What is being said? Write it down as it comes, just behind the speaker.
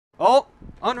Oh,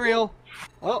 unreal.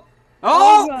 Oh,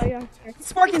 Oh! oh! Yeah.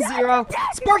 Sparking zero.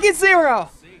 Sparking zero.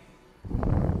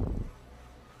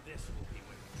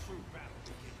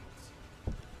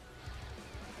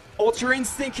 Ultra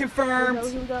Instinct Here confirmed.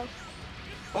 we go.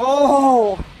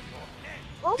 Oh!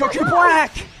 Oh my Goku God!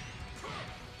 Black!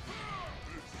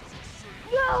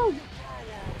 No!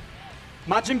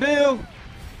 Majin Buu!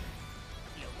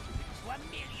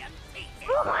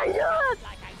 Oh my God!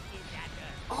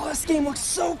 Oh, this game looks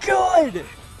so good!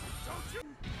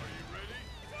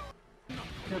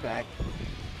 Go back.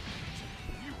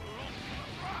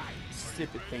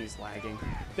 Stupid thing's lagging.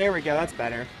 There we go, that's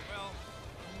better.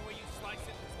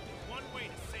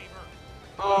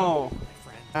 Oh!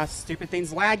 Stupid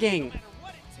thing's lagging!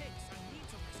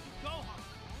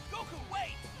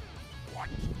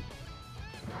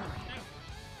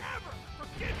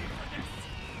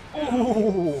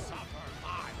 Ooh!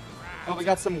 Oh, we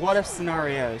got some what-if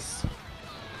scenarios.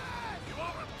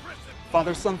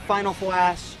 Father-son final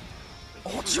flash.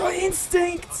 Ultra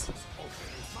Instinct!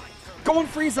 Going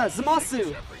Frieza,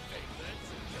 Zamasu!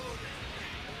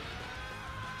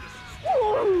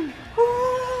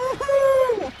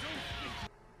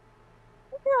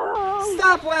 No!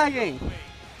 Stop lagging!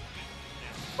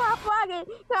 Stop lagging!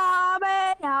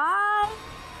 Kamehameha!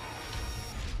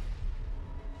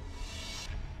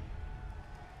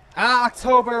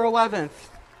 October 11th.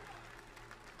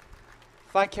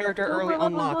 5-character early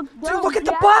unlock. Dude, down. look at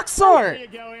the Yeah. box art!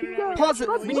 Pause it.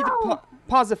 Let's We need to go.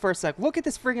 pause it for a sec. Look at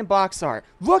this freaking box art.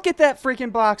 Look at that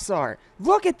freaking box art.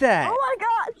 Look at that. Oh my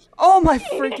God! Oh my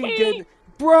freaking good.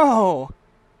 Bro.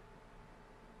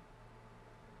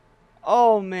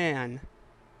 Oh man.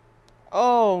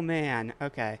 Oh man.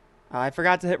 Okay. I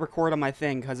forgot to hit record on my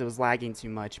thing because it was lagging too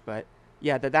much, but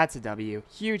yeah, that's a W.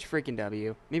 Huge freaking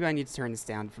W. Maybe I need to turn this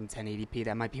down from 1080p.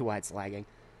 That might be why it's lagging.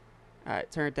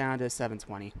 Alright, turn it down to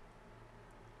 720.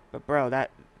 But bro, that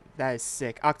is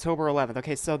sick. October 11th.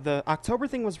 Okay, so the October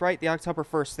thing was right. The October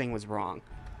 1st thing was wrong.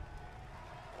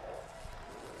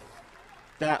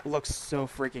 That looks so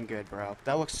freaking good, bro.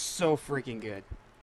 That looks so freaking good.